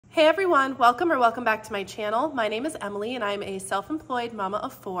Hey everyone, welcome back to my channel. My name is Emily and I'm a self-employed mama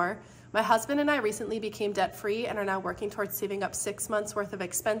of 4. My husband and I recently became debt-free and are now working towards saving up 6 months worth of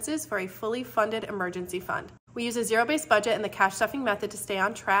expenses for a fully funded emergency fund. We use a zero-based budget and the cash stuffing method to stay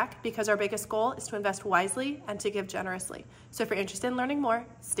on track because our biggest goal is to invest wisely and to give generously. So if you're interested in learning more,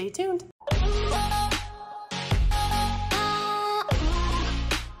 stay tuned.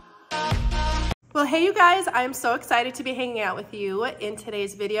 Well, hey you guys, I'm so excited to be hanging out with you in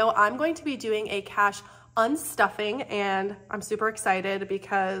today's video. I'm going to be doing a cash unstuffing and I'm super excited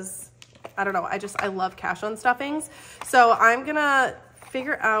because, I don't know, I love cash unstuffings. So I'm gonna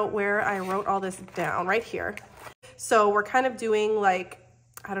figure out where I wrote all this down right here. So we're kind of doing like,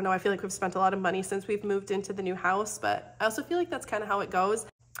 I don't know, I feel like we've spent a lot of money since we've moved into the new house, but I also feel like that's kind of how it goes.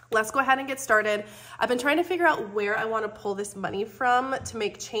 Let's go ahead and get started. I've been trying to figure out where I want to pull this money from to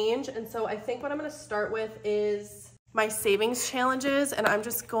make change. And so I think what I'm going to start with is my savings challenges. And I'm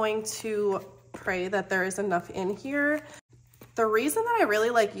just going to pray that there is enough in here. The reason that I really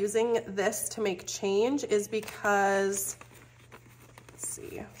like using this to make change is because, let's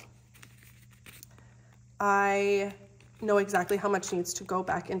see, I know exactly how much needs to go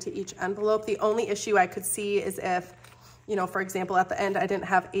back into each envelope. The only issue I could see is if, you know, for example, at the end, I didn't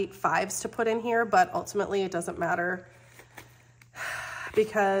have 8 5s to put in here, but ultimately it doesn't matter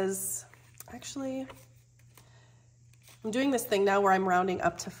because actually I'm doing this thing now where I'm rounding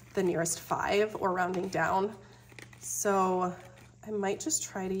up to the nearest 5 or rounding down. So I might just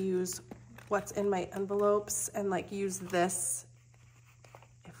try to use what's in my envelopes and like use this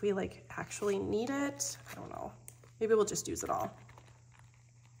if we like actually need it. I don't know. Maybe we'll just use it all.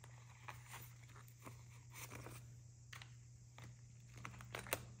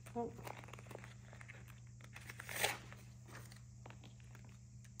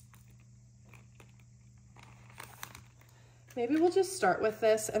 Maybe we'll just start with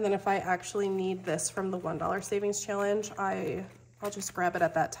this, and then if I actually need this from the $1 savings challenge, I'll just grab it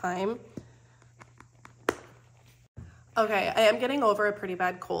at that time. Okay, I am getting over a pretty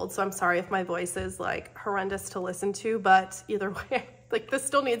bad cold, so I'm sorry if my voice is like horrendous to listen to, but either way, like this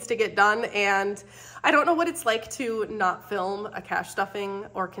still needs to get done, and I don't know what it's like to not film a cash stuffing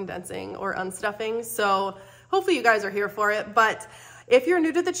or condensing or unstuffing, so hopefully you guys are here for it. But if you're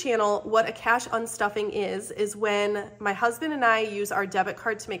new to the channel, what a cash unstuffing is when my husband and I use our debit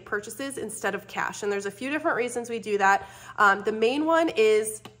card to make purchases instead of cash. And there's a few different reasons we do that. The main one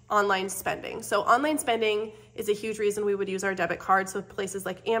is online spending. So online spending is a huge reason we would use our debit card. So places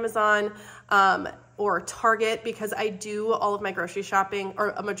like Amazon or Target, because I do all of my grocery shopping, or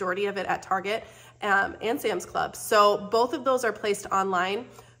a majority of it, at Target and Sam's Club. So both of those are placed online.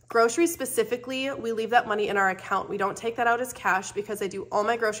 Groceries specifically, we leave that money in our account. We don't take that out as cash because I do all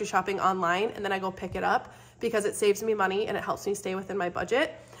my grocery shopping online and then I go pick it up because it saves me money and it helps me stay within my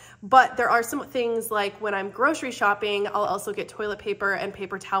budget. But there are some things like when I'm grocery shopping, I'll also get toilet paper and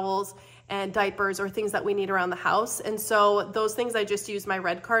paper towels and diapers or things that we need around the house. And so those things I just use my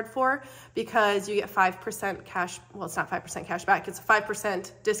red card for because you get 5% cash. Well, it's not 5% cash back. It's a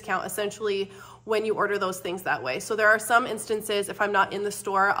 5% discount essentially when you order those things that way. So there are some instances, if I'm not in the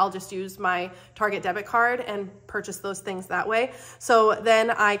store, I'll just use my Target debit card and purchase those things that way. So then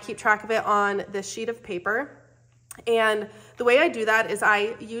I keep track of it on this sheet of paper. And the way I do that is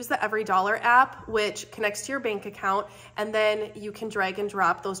I use the Every Dollar app, which connects to your bank account, and then you can drag and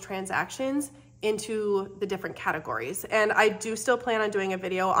drop those transactions into the different categories. And I do still plan on doing a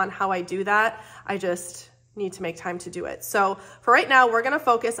video on how I do that. I just need to make time to do it. So for right now, we're gonna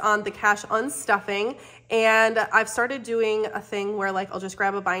focus on the cash unstuffing. And I've started doing a thing where like I'll just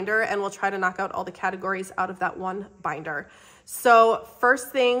grab a binder and we'll try to knock out all the categories out of that one binder. So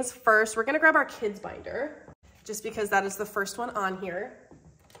first things first, we're gonna grab our kids binder, just because that is the first one on here.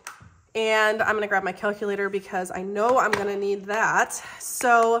 And I'm gonna grab my calculator because I know I'm gonna need that.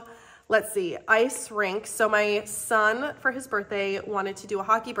 So let's see, ice rink. So my son, for his birthday, wanted to do a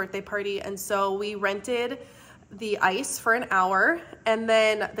hockey birthday party. And so we rented the ice for an hour and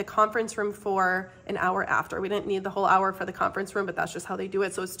then the conference room for an hour after. We didn't need the whole hour for the conference room, but that's just how they do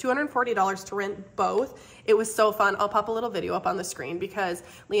it. So it's $240 to rent both. It was so fun. I'll pop a little video up on the screen because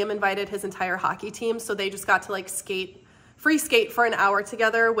Liam invited his entire hockey team. So they just got to like free skate for an hour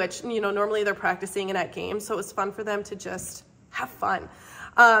together, which, you know, normally they're practicing and at games. So it was fun for them to just have fun.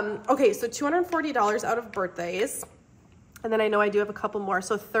 Okay, so $240 out of birthdays. And then I know I do have a couple more.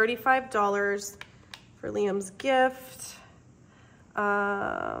 So $35 for Liam's gift.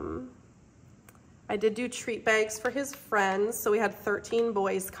 I did do treat bags for his friends. So we had 13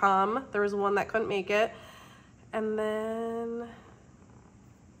 boys come. There was one that couldn't make it. And then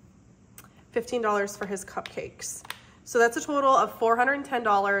 $15 for his cupcakes. So that's a total of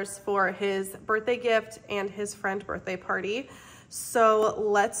 $410 for his birthday gift and his friend birthday party. So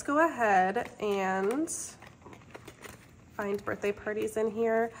let's go ahead and find birthday parties in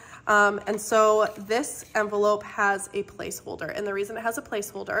here. And so this envelope has a placeholder, and the reason it has a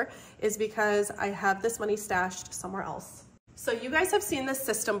placeholder is because I have this money stashed somewhere else. So you guys have seen this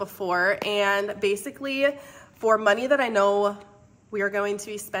system before, and basically for money that I know we are going to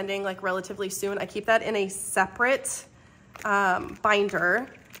be spending like relatively soon, I keep that in a separate binder,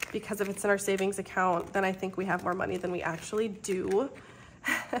 because if it's in our savings account, then I think we have more money than we actually do.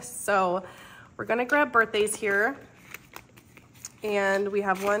 So we're gonna grab birthdays here. And we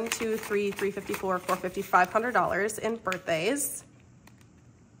have $1, $2, $3, $354, $450, $500 in birthdays.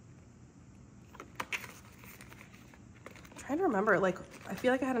 I'm trying to remember, like, I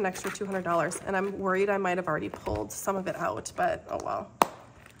feel like I had an extra $200, and I'm worried I might have already pulled some of it out, but oh well.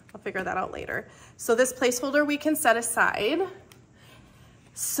 I'll figure that out later. So this placeholder we can set aside.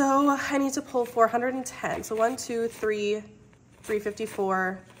 So I need to pull 410. So 1, 2, 3,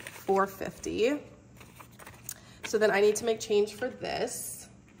 354, 450. So then I need to make change for this.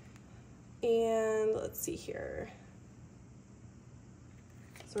 And let's see here.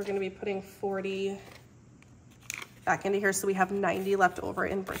 So we're gonna be putting 40 back into here, so we have 90 left over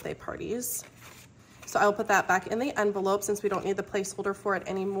in birthday parties. So I'll put that back in the envelope since we don't need the placeholder for it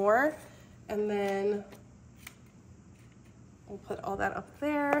anymore. And then we'll put all that up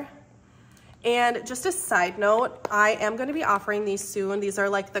there. And just a side note, I am gonna be offering these soon. These are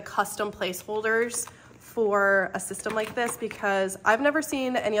like the custom placeholders for a system like this, because I've never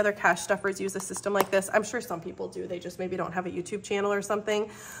seen any other cash stuffers use a system like this. I'm sure some people do, they just maybe don't have a YouTube channel or something,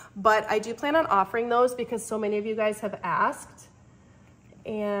 but I do plan on offering those because so many of you guys have asked,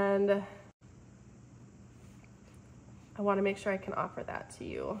 and I want to make sure I can offer that to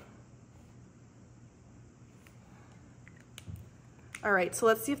you. All right, so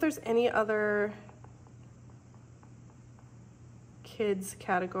let's see if there's any other kids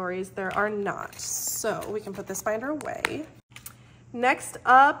categories. There are not, so we can put this binder away. Next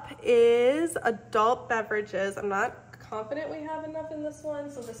up is adult beverages. I'm not confident we have enough in this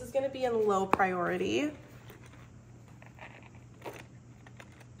one, so this is going to be in low priority.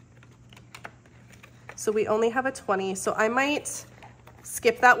 So we only have a 20, so I might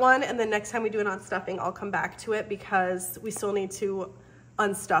skip that one, and then next time we do an unstuffing, I'll come back to it because we still need to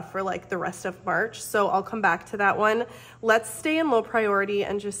unstuff for like the rest of March. So I'll come back to that one. Let's stay in low priority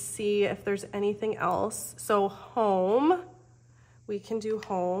and just see if there's anything else. So home, we can do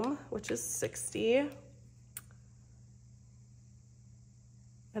home, which is 60.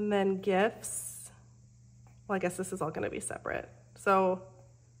 And then gifts, well, I guess this is all gonna be separate. So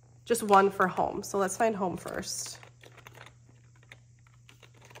just one for home. So let's find home first.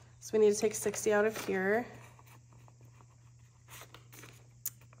 So we need to take 60 out of here.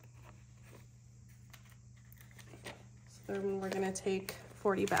 So then we're gonna take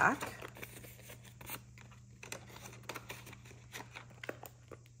 40 back.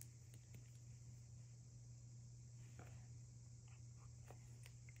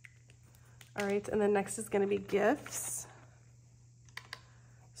 All right, and then next is gonna be gifts.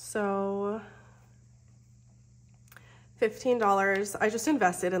 So $15. I just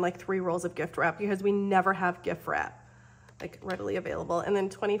invested in like 3 rolls of gift wrap because we never have gift wrap like readily available. And then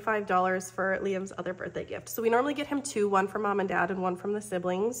 $25 for Liam's other birthday gift. So we normally get him 2, one from mom and dad and one from the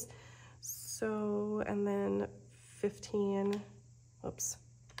siblings. So, and then 15, oops.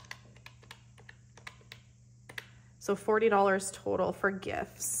 So $40 total for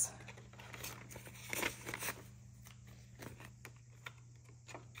gifts.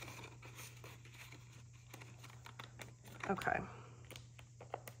 Okay.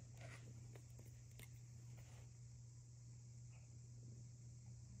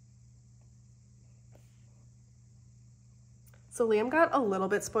 So Liam got a little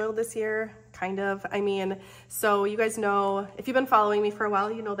bit spoiled this year, kind of. I mean, so you guys know, if you've been following me for a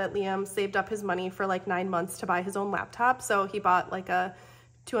while, you know that Liam saved up his money for like 9 months to buy his own laptop. So he bought like a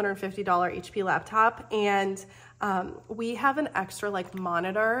 $250 HP laptop, and we have an extra like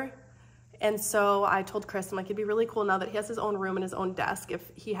monitor. And so I told Chris, I'm like, it'd be really cool now that he has his own room and his own desk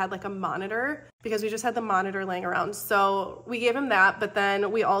if he had like a monitor, because we just had the monitor laying around. So we gave him that, but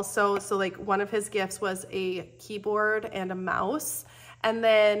then we also, so like one of his gifts was a keyboard and a mouse. And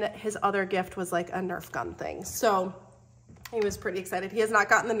then his other gift was like a Nerf gun thing. So he was pretty excited. He has not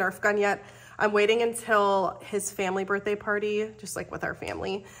gotten the Nerf gun yet. I'm waiting until his family birthday party, just like with our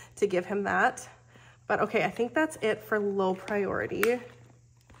family, to give him that. But okay, I think that's it for low priority.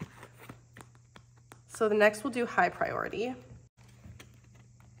 So the next we'll do high priority.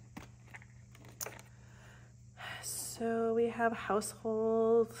 So So we have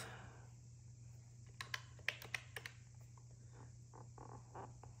household.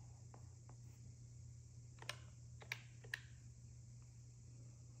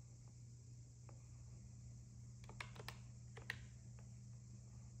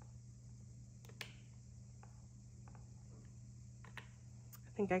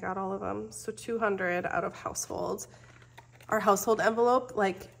 I think I got all of them. So 200 out of household. Our household envelope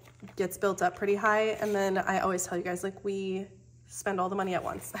like gets built up pretty high. And then I always tell you guys, like, we spend all the money at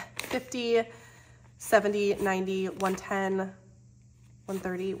once. 50, 70, 90, 110,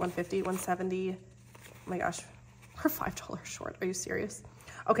 130, 150, 170. Oh my gosh, we're $5 short. Are you serious?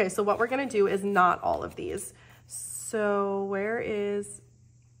 Okay, so what we're gonna do is not all of these. So where is,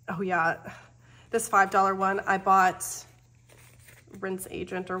 oh yeah, this $5 one, I bought rinse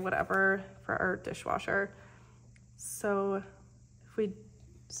agent or whatever for our dishwasher. So if we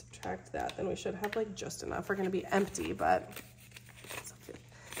subtract that, then we should have like just enough. We're gonna be empty, but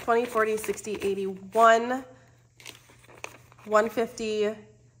 20, 40, 60, 80, 150,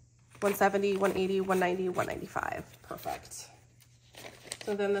 170, 180, 190, 195. Perfect.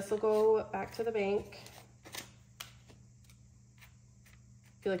 So then this will go back to the bank. I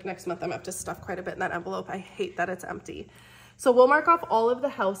feel like next month I'm gonna have to stuff quite a bit in that envelope. I hate that it's empty. So we'll mark off all of the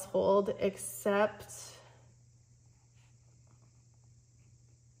household except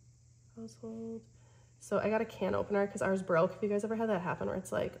household. So I got a can opener because ours broke. Have you guys ever had that happen where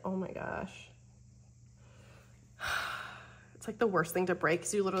it's like, oh my gosh. It's like the worst thing to break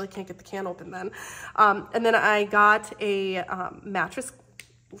because you literally can't get the can open then. And then I got a mattress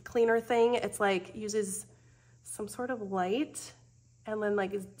cleaner thing. It's like uses some sort of light and then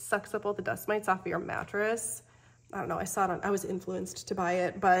like it sucks up all the dust mites off of your mattress. I don't know, I saw it on, I was influenced to buy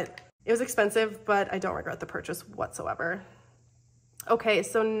it, but it was expensive, but I don't regret the purchase whatsoever. Okay,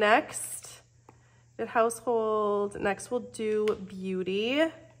 so next, the household, next we'll do beauty.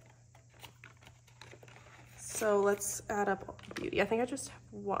 So let's add up beauty. I think I just have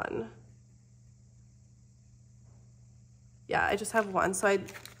one. Yeah, I just have one. So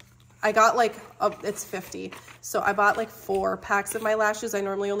I got like, it's 50. So I bought like 4 packs of my lashes. I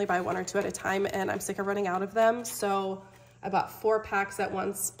normally only buy 1 or 2 at a time and I'm sick of running out of them. So I bought 4 packs at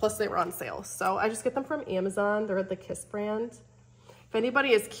once, plus they were on sale. So I just get them from Amazon. They're the Kiss brand. If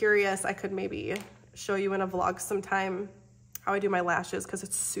anybody is curious, I could maybe show you in a vlog sometime how I do my lashes because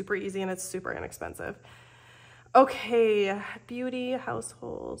it's super easy and it's super inexpensive. Okay, beauty,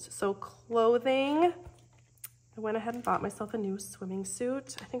 household. So clothing. I went ahead and bought myself a new swimming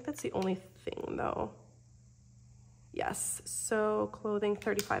suit. I think that's the only thing though. Yes, so clothing,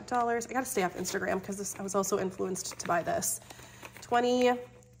 $35. I gotta stay off Instagram because I was also influenced to buy this. 20,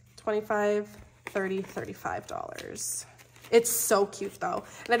 25, 30, $35. It's so cute though.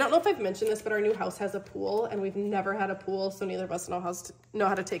 And I don't know if I've mentioned this, but our new house has a pool and we've never had a pool. So neither of us know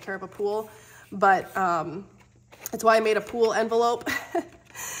how to take care of a pool. But it's why I made a pool envelope.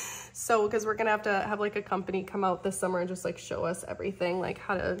 So, because we're gonna have like a company come out this summer and just like show us everything, like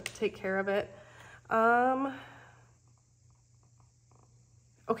how to take care of it.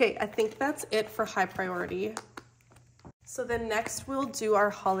 Okay, I think that's it for high priority. So then next we'll do our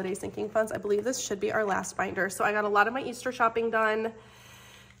holiday sinking funds. I believe this should be our last binder. So I got a lot of my Easter shopping done.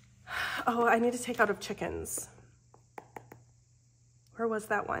 Oh, I need to take out of chickens. Where was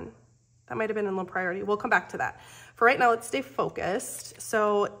that one? That might have been in low priority. We'll come back to that. For right now, let's stay focused.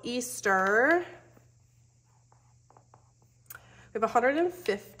 So Easter, we have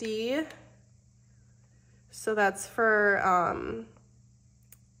 150. So that's for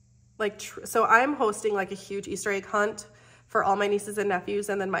so I'm hosting like a huge Easter egg hunt for all my nieces and nephews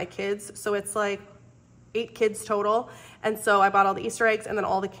and then my kids. So it's like 8 kids total. And so I bought all the Easter eggs and then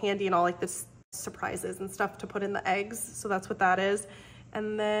all the candy and all like this surprises and stuff to put in the eggs. So that's what that is.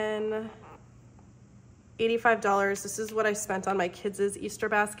 And then $85. This is what I spent on my kids' Easter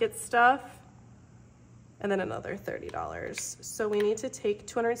basket stuff. And then another $30. So we need to take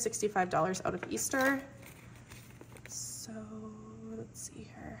 $265 out of Easter. So let's see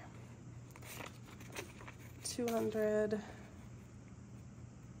here. 200.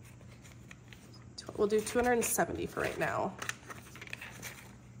 We'll do 270 for right now.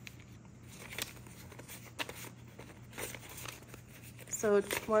 So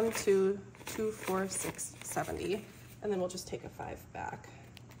 1, 2, 2, 4, 6, 70. And then we'll just take a 5 back.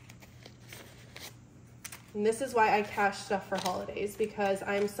 And this is why I cash stuff for holidays, because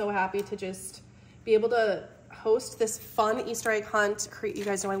I'm so happy to just be able to host this fun Easter egg hunt. You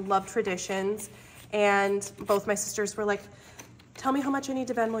guys know I love traditions. And both my sisters were like, tell me how much I need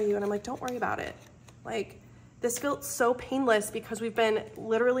to Venmo you. And I'm like, don't worry about it. Like, this felt so painless because we've been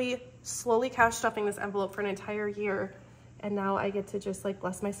literally slowly cash stuffing this envelope for an entire year. And now I get to just like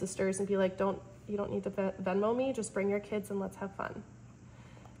bless my sisters and be like, you don't need to Venmo me, just bring your kids and let's have fun.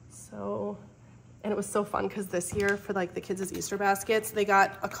 So, and it was so fun because this year for like the kids' Easter baskets, they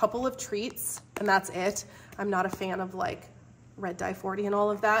got a couple of treats and that's it. I'm not a fan of like red dye 40 and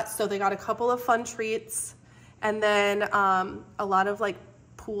all of that. So they got a couple of fun treats and then a lot of like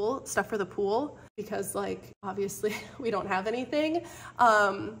pool stuff for the pool because like obviously we don't have anything.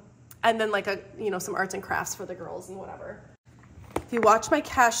 And then like some arts and crafts for the girls and whatever. If you watch my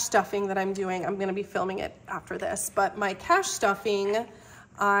cash stuffing that I'm doing, I'm gonna be filming it after this, but my cash stuffing,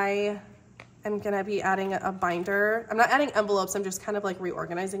 I am gonna be adding a binder. I'm not adding envelopes, I'm just kind of like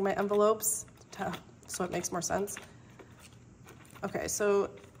reorganizing my envelopes so it makes more sense. Okay, so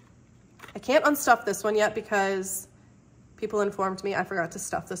I can't unstuff this one yet because people informed me I forgot to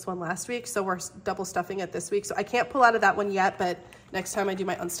stuff this one last week, so we're double stuffing it this week. So I can't pull out of that one yet, but next time I do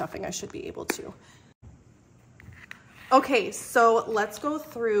my unstuffing, I should be able to. Okay, so let's go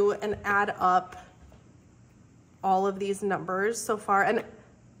through and add up all of these numbers so far. And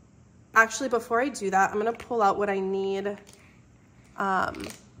actually, before I do that, I'm gonna pull out what I need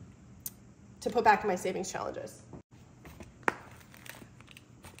to put back in my savings challenges.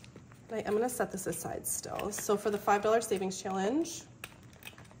 I'm gonna set this aside still. So for the $5 savings challenge,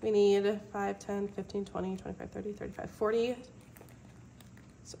 we need 5, 10, 15, 20, 25, 30, 35, 40.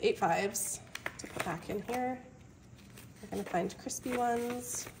 So 8 5s to put back in here. We're gonna find crispy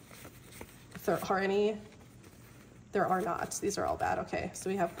ones, if there are any. There are not, these are all bad. Okay, so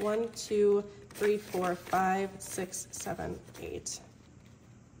we have 1, 2, 3, 4, 5, 6, 7, 8.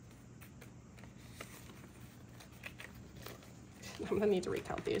 I'm gonna need to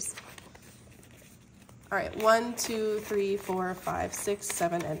recount these. All right, 1, 2, 3, 4, 5, 6,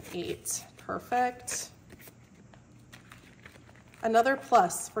 7, and 8. Perfect. Another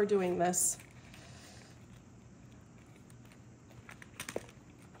plus for doing this.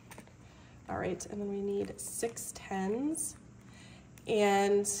 All right, and then we need 6 10s.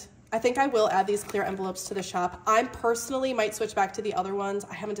 And I think I will add these clear envelopes to the shop. I personally might switch back to the other ones.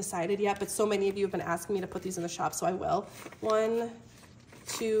 I haven't decided yet, but so many of you have been asking me to put these in the shop, so I will. 1,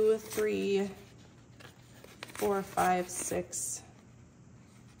 2, 3, 4, 5, 6,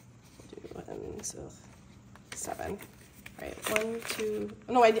 and 7. All right, 1, 2,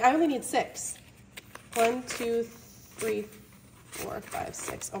 no, I only need 6. 1, 2, 3, 4, 5,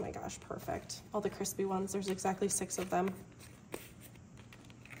 6. Oh my gosh, perfect. All the crispy ones, there's exactly 6 of them.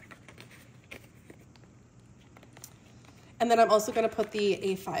 And then I'm also gonna put the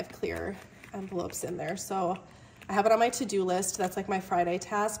A5 clear envelopes in there. So I have it on my to-do list. That's like my Friday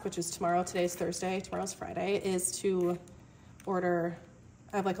task, which is tomorrow. Today's Thursday, tomorrow's Friday, is to order.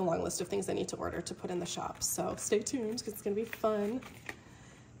 I have like a long list of things I need to order to put in the shop. So stay tuned because it's gonna be fun.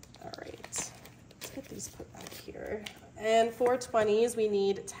 All right, let's get these put back here. And for 20s, we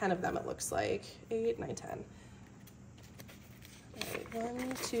need 10 of them, it looks like. 8, 9, 10. All right,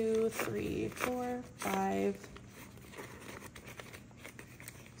 1, 2, 3, 4, 5,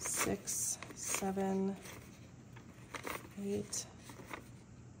 6, 7, 8,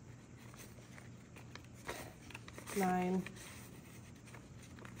 9,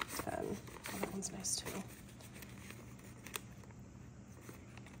 10. Oh, that one's nice too.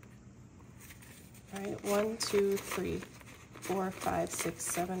 All right, 1, 2, 3, 4, 5, 6,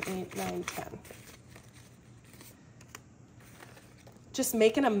 7, 8, 9, 10. Just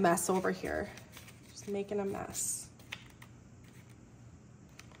making a mess over here. Just making a mess.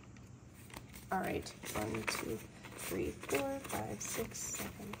 All right, 1, 2, 3, 4, 5, 6, 7,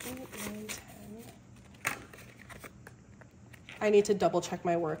 8, 9, 10. I need to double check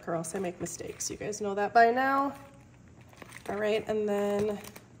my work or else I make mistakes. You guys know that by now. All right, and then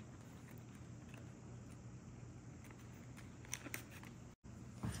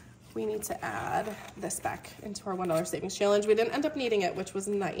we need to add this back into our $1 savings challenge. We didn't end up needing it, which was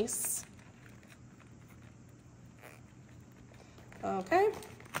nice. Okay.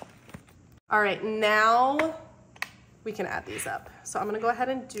 All right, now we can add these up. So I'm gonna go ahead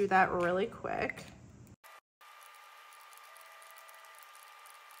and do that really quick.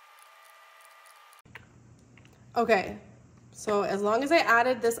 Okay, so as long as I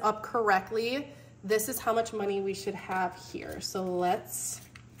added this up correctly, this is how much money we should have here. So let's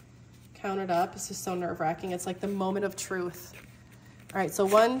count it up. This is so nerve-wracking. It's like the moment of truth. All right, so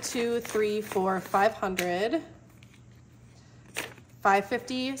 1, 2, 3, 4, 500,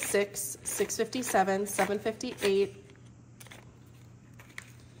 556, 657, 758,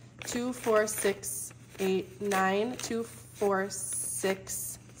 2, 4, 6, 8, 9, 2, 4,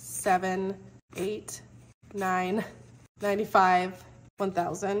 6, 7, 8, 9, 95,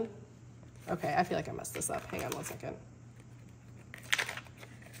 1,000. Okay, I feel like I messed this up. Hang on 1 second.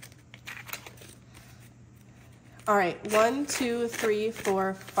 All right, 1, 2, 3,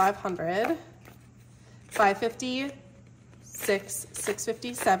 4, 500, 550,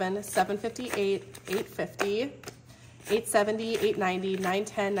 650, 750, 850, 870, 890,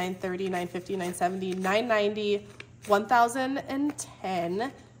 910, 930, 950, 970, 990,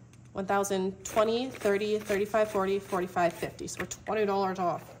 1,010, 1,020, 30, 35, 40, 45, 50. So we're $20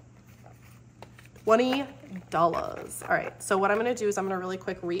 off. $20. All right, so what I'm gonna do is I'm gonna really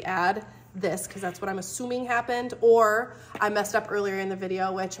quick re-add this because that's what I'm assuming happened, or I messed up earlier in the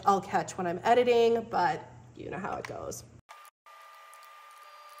video, which I'll catch when I'm editing, but you know how it goes.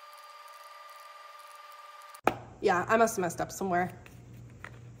 Yeah, I must have messed up somewhere.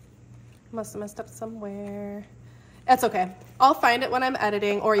 It's okay. I'll find it when I'm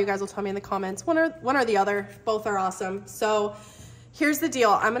editing, or you guys will tell me in the comments. One or the other. Both are awesome. So here's the deal.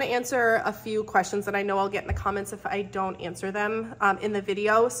 I'm going to answer a few questions that I know I'll get in the comments if I don't answer them in the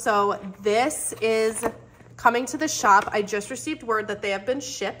video. So this is coming to the shop. I just received word that they have been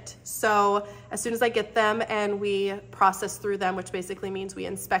shipped. So as soon as I get them and we process through them, which basically means we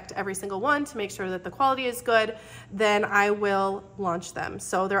inspect every single one to make sure that the quality is good, then I will launch them.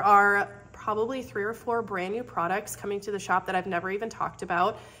 So there are probably 3 or 4 brand new products coming to the shop that I've never even talked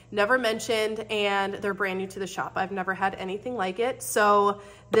about, never mentioned, and they're brand new to the shop. I've never had anything like it. So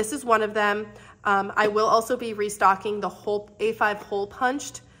this is one of them. I will also be restocking the whole A5 hole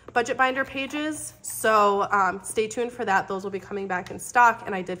punched budget binder pages. So stay tuned for that. Those will be coming back in stock,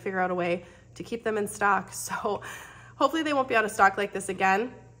 and I did figure out a way to keep them in stock. So hopefully they won't be out of stock like this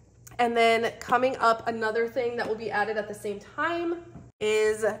again. And then coming up, another thing that will be added at the same time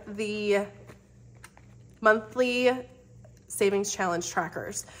is the monthly savings challenge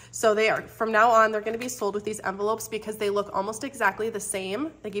trackers. So they are, from now on, they're going to be sold with these envelopes because they look almost exactly the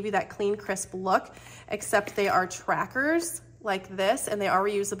same. They give you that clean, crisp look, except they are trackers like this, and they are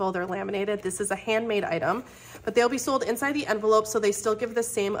reusable. They're laminated. This is a handmade item, but they'll be sold inside the envelope, so they still give the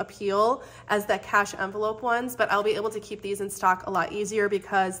same appeal as the cash envelope ones, but I'll be able to keep these in stock a lot easier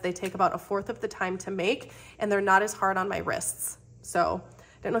because they take about 1/4 of the time to make, and they're not as hard on my wrists. So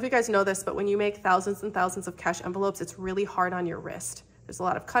I don't know if you guys know this, but when you make thousands and thousands of cash envelopes, it's really hard on your wrist. There's a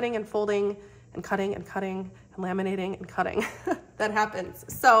lot of cutting and folding and cutting and cutting and laminating and cutting that happens.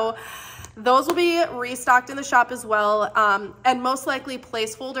 So those will be restocked in the shop as well, and most likely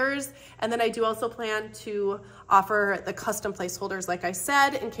placeholders. And then I do also plan to offer the custom placeholders, like I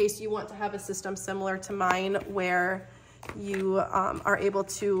said, in case you want to have a system similar to mine where you are able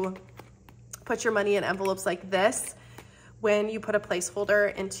to put your money in envelopes like this when you put a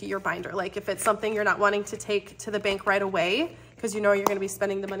placeholder into your binder. Like if it's something you're not wanting to take to the bank right away because you know you're going to be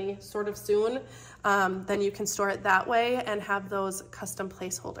spending the money sort of soon, then you can store it that way and have those custom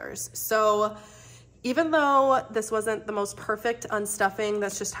placeholders. So even though this wasn't the most perfect unstuffing,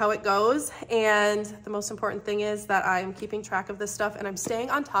 that's just how it goes. And the most important thing is that I'm keeping track of this stuff and I'm staying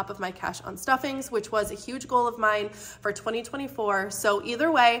on top of my cash unstuffings, which was a huge goal of mine for 2024. So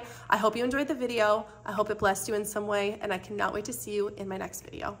either way, I hope you enjoyed the video. I hope it blessed you in some way, and I cannot wait to see you in my next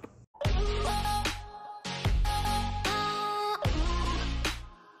video.